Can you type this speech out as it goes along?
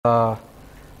The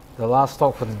last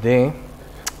talk for the day.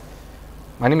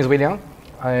 My name is Wei-Liang.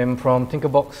 I am from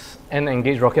TinkerBox and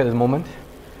Engage Rocket at the moment.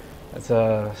 It's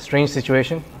a strange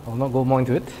situation. I'll not go more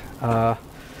into it.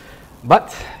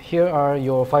 But here are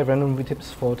your 5 random movie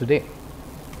tips for today.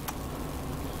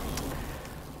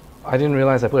 I didn't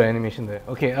realize I put an animation there.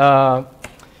 Okay,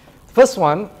 first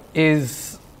one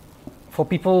is for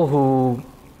people who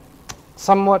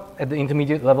somewhat at the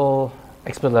intermediate level,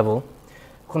 expert level,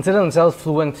 consider themselves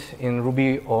fluent in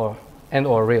Ruby or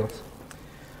Rails.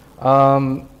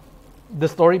 The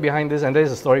story behind this, and there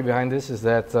is a story behind this, is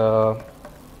that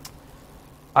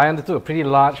I undertook a pretty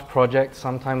large project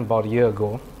sometime about a year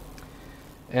ago.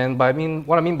 And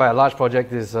what I mean by a large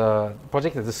project is a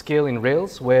project at the scale in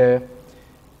Rails where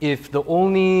if the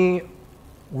only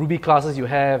Ruby classes you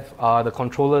have are the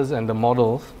controllers and the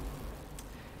models,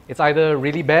 it's either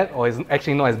really bad or it's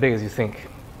actually not as big as you think.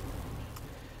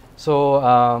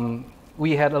 So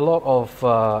we had a lot of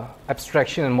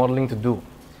abstraction and modeling to do.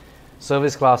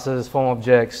 Service classes, form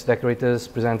objects, decorators,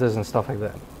 presenters, and stuff like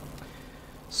that.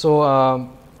 So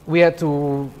we had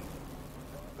to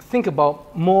think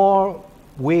about more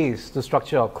ways to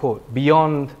structure our code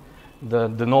beyond the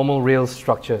normal Rails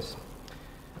structures.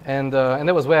 And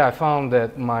that was where I found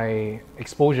that my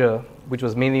exposure, which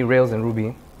was mainly Rails and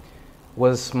Ruby,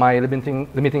 was my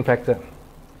limiting factor.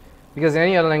 Because in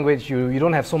any other language, you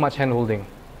don't have so much hand-holding.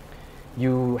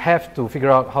 You have to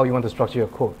figure out how you want to structure your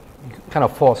code. You're kind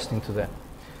of forced into that.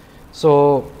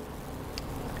 So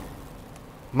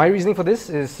my reasoning for this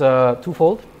is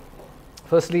twofold.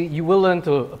 Firstly, you will learn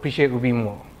to appreciate Ruby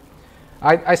more.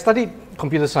 I studied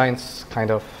computer science,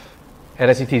 kind of, at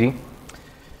SETD.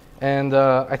 And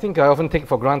I think I often take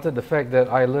for granted the fact that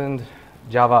I learned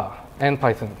Java and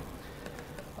Python,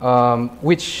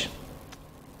 which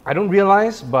I don't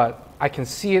realize, but I can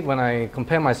see it when I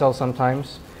compare myself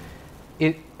sometimes.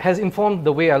 It has informed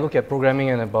the way I look at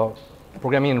programming and about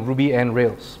programming in Ruby and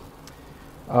Rails.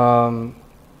 And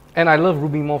I love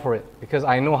Ruby more for it because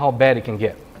I know how bad it can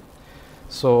get.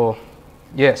 So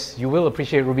yes, you will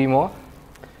appreciate Ruby more.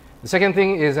 The second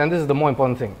thing is, and this is the more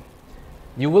important thing,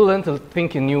 you will learn to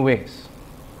think in new ways.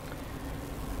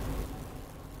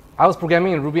 I was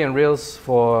programming in Ruby and Rails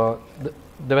for the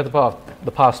better part of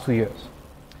the past 2 years.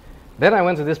 Then I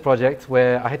went to this project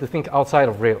where I had to think outside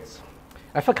of Rails.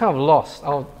 I felt kind of lost,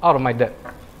 out of my depth.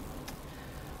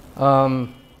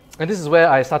 And this is where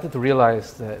I started to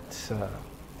realize that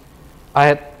I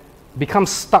had become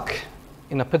stuck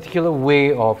in a particular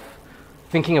way of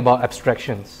thinking about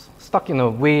abstractions, stuck in a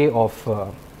way of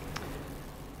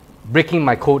breaking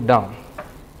my code down.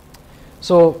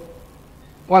 So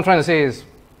what I'm trying to say is,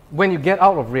 when you get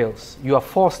out of Rails, you are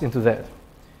forced into that.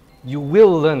 You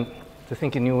will learn to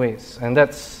think in new ways, and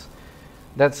that's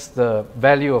the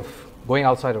value of going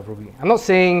outside of Ruby. I'm not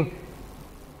saying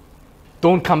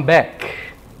don't come back,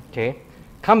 okay?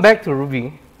 Come back to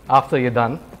Ruby after you're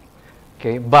done,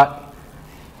 okay? But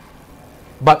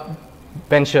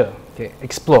venture, okay?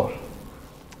 Explore.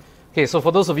 Okay, so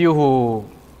for those of you who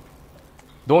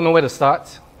don't know where to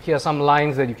start, here are some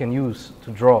lines that you can use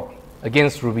to draw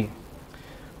against Ruby.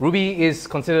 Ruby is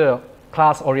considered a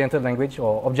class-oriented language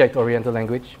or object-oriented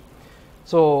language.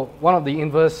 So one of the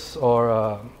inverse,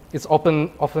 or it's often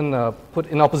put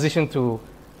in opposition to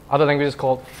other languages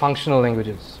called functional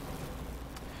languages.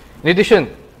 In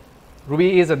addition,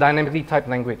 Ruby is a dynamically typed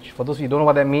language. For those of you who don't know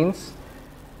what that means,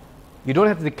 you don't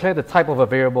have to declare the type of a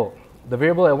variable. The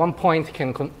variable at one point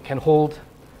can hold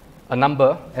a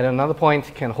number, at another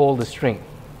point can hold a string.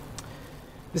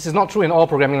 This is not true in all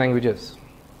programming languages.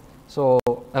 So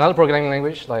another programming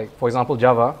language, like for example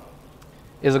Java,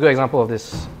 is a good example of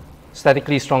this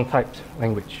statically strong typed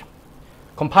language.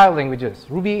 Compiled languages.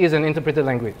 Ruby is an interpreted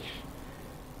language.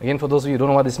 Again, for those of you who don't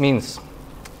know what this means,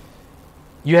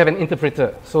 you have an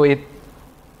interpreter. So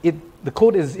the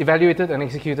code is evaluated and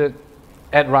executed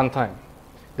at runtime.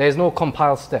 There is no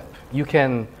compile step. You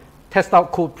can test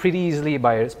out code pretty easily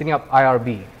by spinning up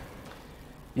IRB.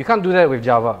 You can't do that with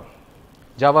Java.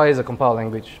 Java is a compiled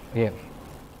language, again.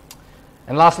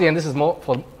 And lastly, and this is more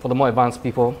for the more advanced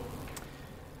people,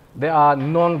 there are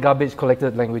non-garbage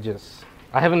collected languages.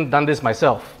 I haven't done this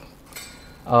myself,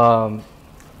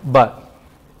 but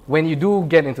when you do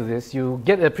get into this, you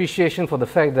get appreciation for the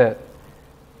fact that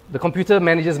the computer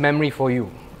manages memory for you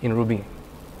in Ruby.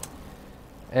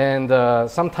 And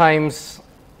sometimes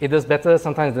it does better,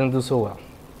 sometimes it doesn't do so well.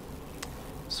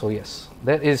 So yes,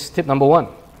 that is tip number 1.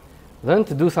 Learn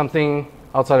to do something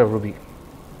outside of Ruby.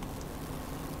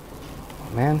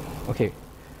 Oh, man, okay.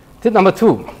 Tip number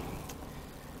 2.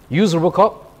 Use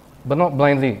Robocop, but not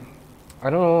blindly. I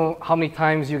don't know how many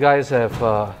times you guys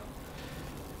have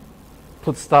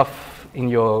put stuff in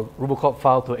your Robocop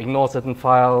file to ignore certain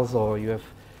files, or you have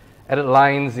added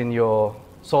lines in your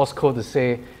source code to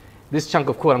say, this chunk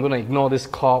of code, I'm going to ignore this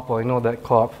cop or ignore that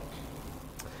cop.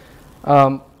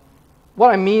 What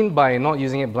I mean by not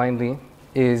using it blindly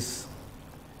is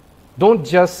don't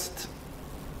just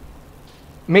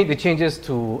make the changes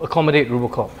to accommodate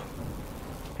Robocop.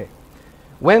 Okay.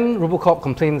 When Robocop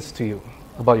complains to you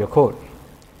about your code,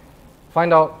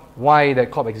 find out why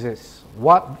that cop exists.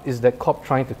 What is that cop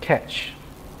trying to catch?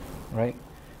 Right?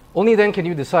 Only then can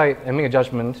you decide and make a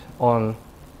judgment on,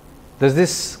 does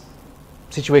this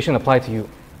situation apply to you?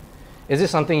 Is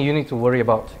this something you need to worry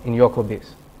about in your code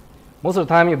base? Most of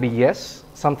the time it'll be yes,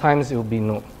 sometimes it will be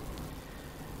no.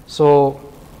 So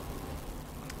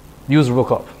use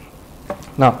Robocop.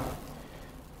 Now,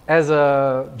 as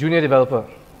a junior developer,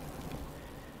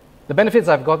 the benefits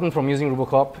I've gotten from using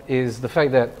Robocop is the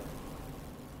fact that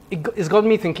it's got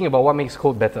me thinking about what makes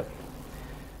code better.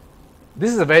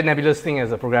 This is a very nebulous thing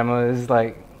as a programmer. It's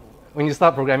like when you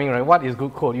start programming, right, what is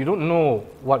good code? You don't know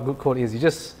what good code is. You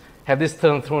just have this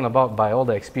term thrown about by all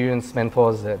the experienced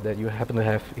mentors that you happen to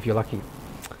have if you're lucky.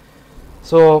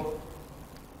 So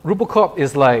Robocop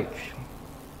is like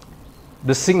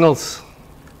the signals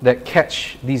that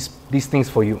catch these things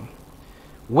for you.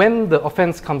 When the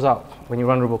offense comes out, when you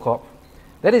run Robocop,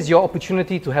 that is your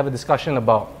opportunity to have a discussion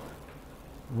about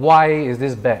why is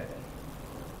this bad.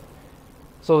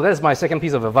 So that's my second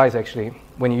piece of advice actually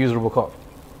when you use Robocop.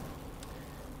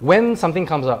 When something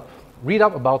comes up, read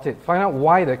up about it, find out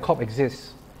why that cop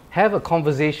exists. Have a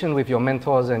conversation with your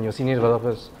mentors and your senior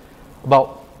developers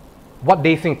about what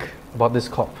they think about this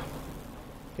cop.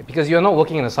 Okay, because you're not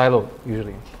working in a silo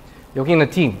usually. You're working in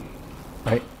a team,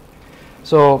 right?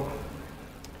 So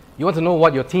you want to know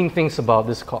what your team thinks about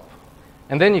this cop.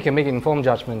 And then you can make an informed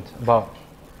judgment about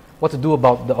what to do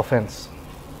about the offense.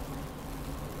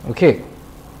 Okay,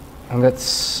 and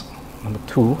that's number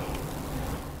 2.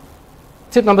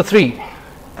 Tip number 3.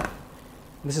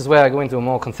 This is where I go into a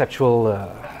more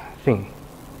conceptual thing.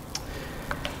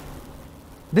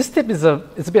 This tip is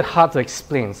it's a bit hard to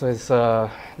explain, so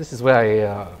this is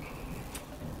where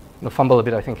I fumble a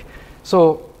bit, I think.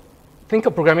 So think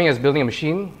of programming as building a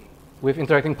machine with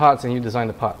interacting parts, and you design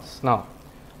the parts. Now,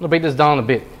 I'm going to break this down a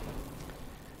bit.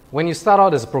 When you start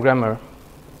out as a programmer,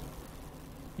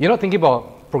 you're not thinking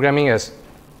about programming as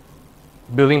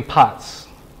building parts.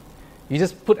 You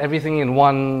just put everything in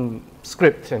one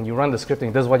script and you run the script and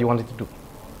it does what you want it to do.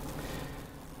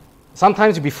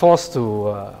 Sometimes you'll be forced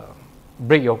to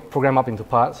break your program up into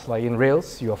parts. Like in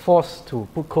Rails, you are forced to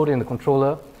put code in the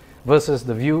controller versus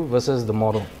the view versus the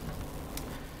model.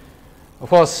 Of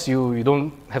course, you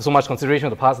don't have so much consideration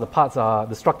of the parts.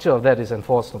 The structure of that is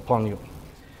enforced upon you.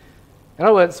 In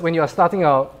other words, when you are starting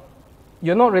out,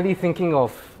 you're not really thinking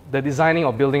of the designing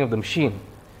or building of the machine.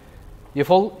 You're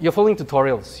following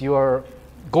tutorials. You are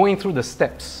going through the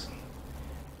steps.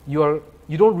 You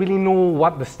don't really know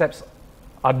what the steps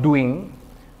are doing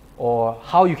or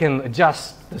how you can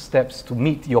adjust the steps to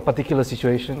meet your particular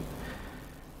situation.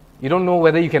 You don't know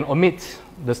whether you can omit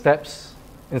the steps.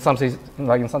 In some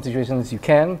situations you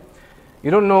can.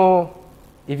 You don't know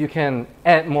if you can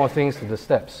add more things to the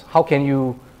steps. How can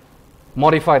you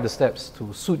modify the steps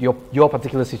to suit your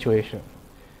particular situation?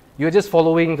 You're just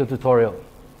following the tutorial.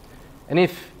 And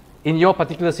if in your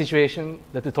particular situation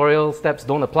the tutorial steps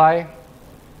don't apply,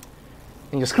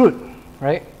 then you're screwed,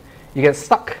 right? You get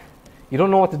stuck. You don't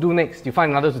know what to do next. You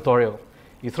find another tutorial.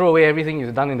 You throw away everything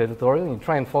you've done in the tutorial and you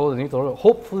try and follow the new tutorial.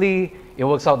 Hopefully it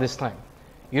works out this time.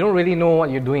 You don't really know what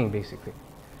you're doing, basically.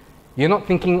 You're not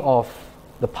thinking of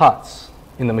the parts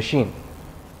in the machine.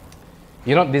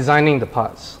 You're not designing the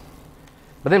parts.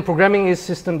 But then programming is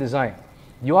system design.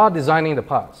 You are designing the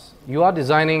parts. You are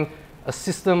designing a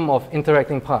system of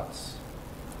interacting parts.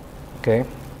 Okay?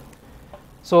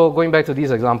 So going back to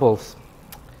these examples,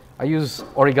 I use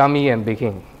origami and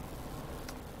baking.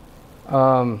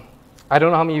 I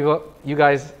don't know how many of you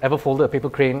guys ever folded a paper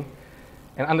crane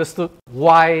and understood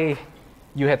why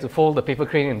you had to fold the paper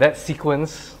crane in that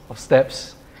sequence of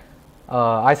steps.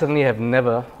 I certainly have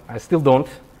never. I still don't.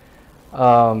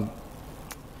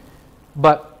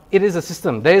 But it is a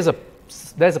system. There's a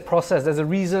process. There's a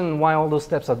reason why all those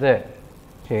steps are there.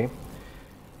 Okay?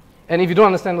 And if you don't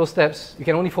understand those steps, you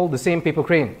can only fold the same paper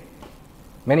crane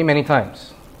many, many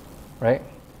times. Right?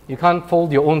 You can't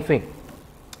fold your own thing.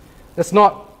 That's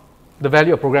not the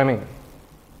value of programming.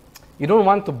 You don't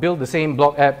want to build the same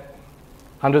blog app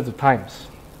hundreds of times.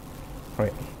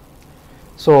 Right?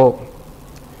 So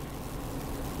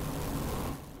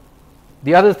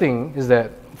the other thing is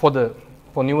that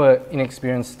for newer,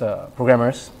 inexperienced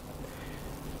programmers,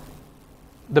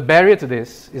 the barrier to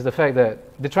this is the fact that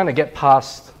they're trying to get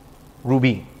past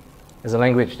Ruby as a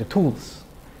language, the tools,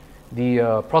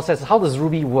 the process. How does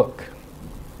Ruby work,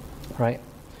 right?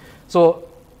 So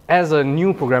as a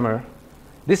new programmer,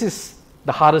 this is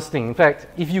the hardest thing. In fact,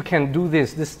 if you can do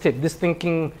this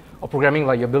thinking of programming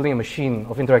like you're building a machine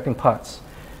of interacting parts,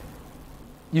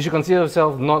 you should consider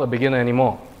yourself not a beginner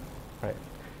anymore, right?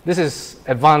 This is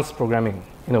advanced programming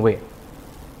in a way,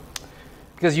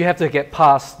 because you have to get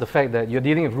past the fact that you're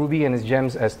dealing with Ruby and its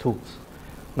gems as tools.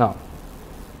 Now,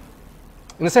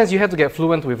 in a sense, you have to get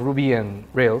fluent with Ruby and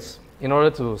Rails in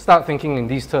order to start thinking in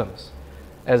these terms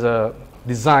as a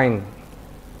design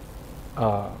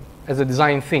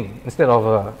thing instead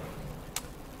of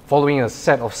following a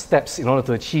set of steps in order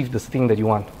to achieve this thing that you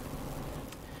want.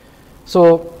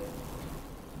 So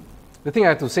the thing I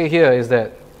have to say here is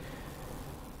that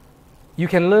you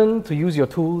can learn to use your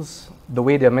tools the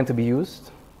way they're meant to be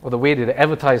used, or the way that they're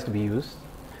advertised to be used,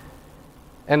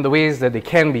 and the ways that they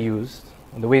can be used,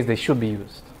 and the ways they should be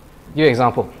used. Give you an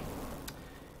example.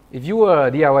 If you were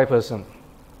a DIY person,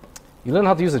 you learn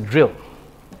how to use a drill.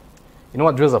 You know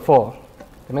what drills are for?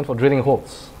 They're meant for drilling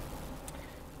holes.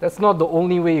 That's not the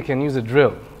only way you can use a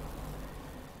drill.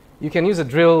 You can use a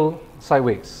drill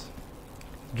sideways.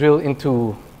 Drill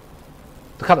to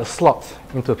cut a slot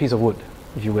into a piece of wood,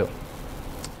 if you will.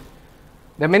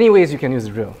 There are many ways you can use a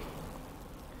drill.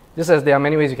 Just as there are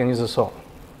many ways you can use a saw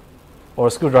or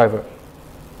a screwdriver.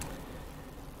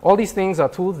 All these things are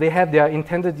tools. They have their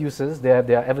intended uses, they have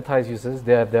their advertised uses,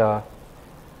 they have their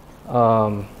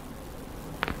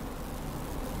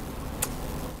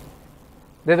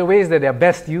they're the ways that they are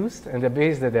best used, and the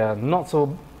ways that they are not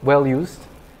so well used.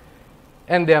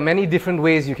 And there are many different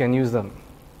ways you can use them.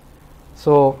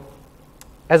 So,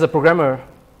 as a programmer,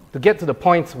 to get to the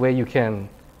point where you can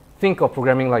think of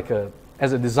programming like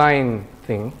as a design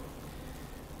thing,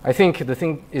 I think the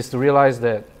thing is to realize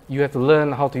that you have to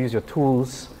learn how to use your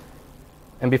tools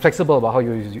and be flexible about how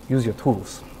you use your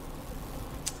tools.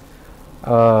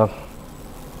 I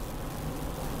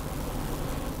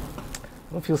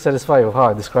don't feel satisfied with how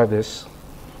I describe this.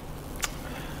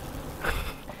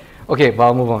 Okay, but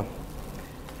I'll move on.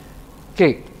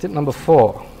 Okay, tip number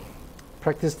 4.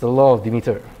 Practice the law of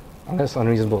Demeter, unless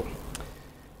unreasonable.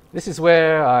 This is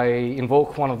where I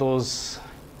invoke one of those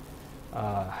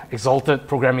exalted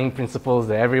programming principles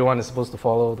that everyone is supposed to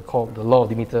follow, called the law of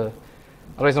Demeter,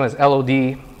 otherwise known as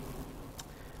LOD.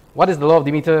 What is the law of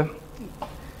Demeter?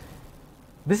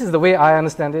 This is the way I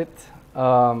understand it.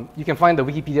 You can find the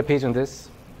Wikipedia page on this.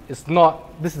 This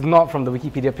is not from the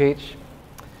Wikipedia page,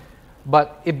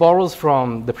 but it borrows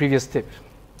from the previous tip.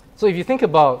 So if you think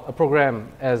about a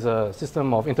program as a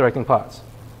system of interacting parts,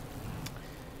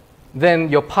 then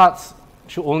your parts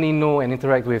should only know and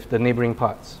interact with the neighboring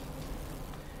parts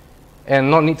and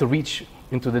not need to reach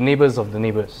into the neighbors of the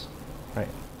neighbors, right?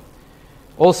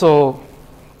 Also,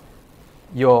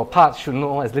 your parts should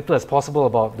know as little as possible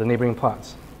about the neighboring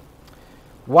parts.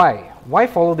 Why? Why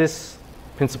follow this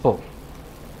principle?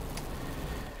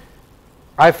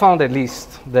 I found at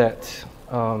least that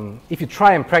if you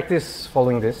try and practice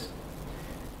following this,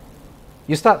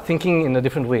 you start thinking in a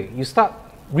different way. You start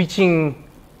reaching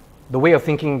the way of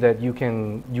thinking that you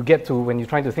get to when you're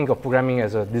trying to think of programming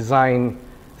as a design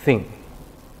thing.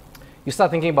 You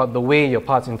start thinking about the way your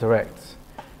parts interact,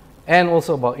 and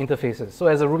also about interfaces. So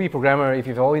as a Ruby programmer, if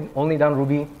you've only done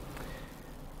Ruby,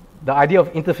 the idea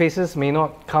of interfaces may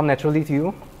not come naturally to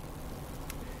you,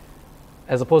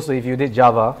 as opposed to if you did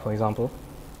Java, for example.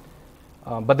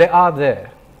 But they are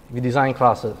there if you design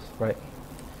classes, right?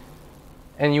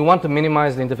 And you want to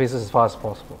minimize the interfaces as far as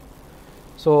possible.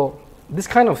 So this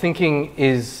kind of thinking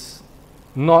is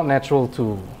not natural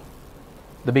to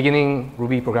the beginning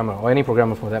Ruby programmer, or any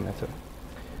programmer for that matter.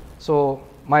 So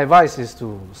my advice is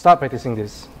to start practicing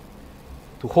this,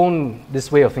 to hone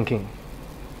this way of thinking.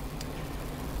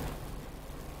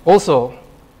 Also,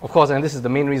 of course, and this is the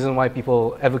main reason why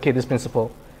people advocate this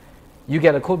principle, you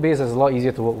get a code base that's a lot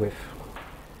easier to work with.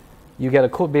 You get a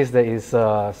code base that is,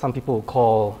 some people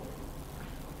call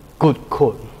good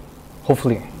code,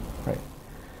 hopefully, right?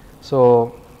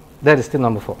 So that is tip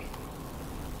number 4.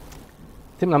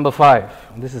 Tip number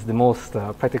 5, this is the most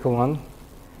practical one.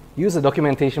 Use a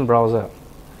documentation browser.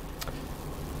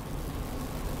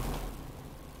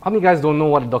 How many guys don't know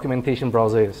what a documentation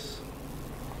browser is?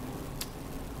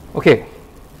 Okay,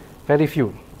 very few.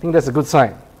 I think that's a good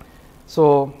sign.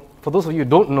 So for those of you who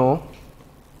don't know,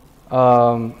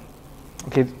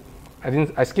 okay,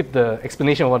 I skipped the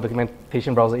explanation of what a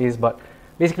documentation browser is, but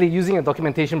basically using a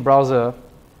documentation browser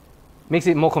makes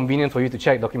it more convenient for you to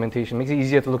check documentation, makes it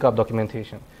easier to look up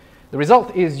documentation. The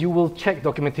result is you will check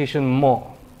documentation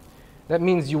more. That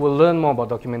means you will learn more about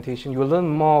documentation, you will learn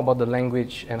more about the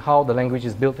language and how the language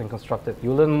is built and constructed. You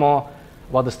will learn more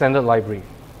about the standard library.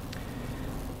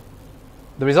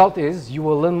 The result is you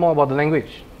will learn more about the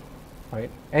language, right?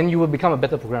 And you will become a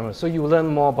better programmer. So you will learn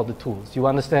more about the tools. You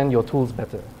understand your tools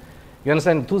better. You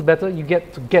understand the tools better, you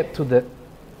get to the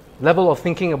level of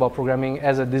thinking about programming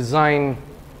as a design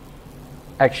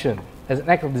action, as an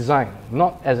act of design,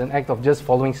 not as an act of just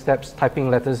following steps, typing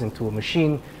letters into a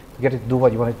machine to get it to do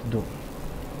what you want it to do.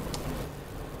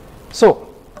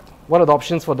 So, what are the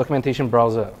options for documentation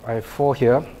browser? I have 4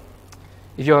 here.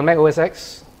 If you're on Mac OS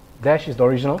X, Dash is the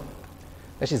original.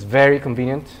 Dash is very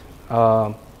convenient.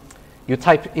 You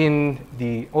type in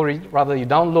you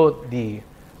download the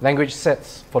language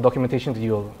sets for documentation that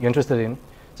you're interested in.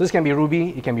 So this can be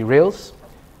Ruby, it can be Rails.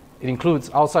 It includes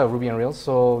outside of Ruby and Rails,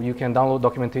 so you can download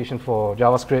documentation for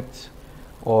JavaScript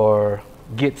or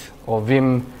Git or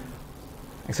Vim,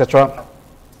 etc.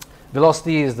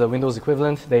 Velocity is the Windows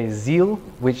equivalent. There is Zeal,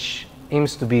 which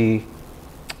aims to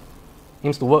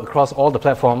work across all the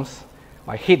platforms.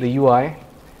 I hate the UI.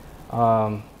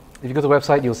 If you go to the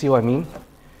website, you'll see what I mean.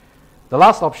 The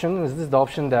last option is the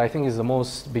option that I think is the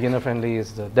most beginner-friendly,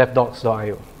 is the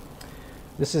devdocs.io.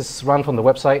 This is run from the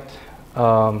website,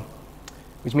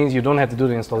 which means you don't have to do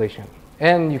the installation.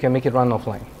 And you can make it run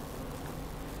offline.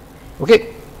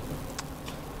 Okay,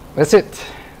 that's it.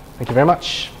 Thank you very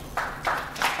much.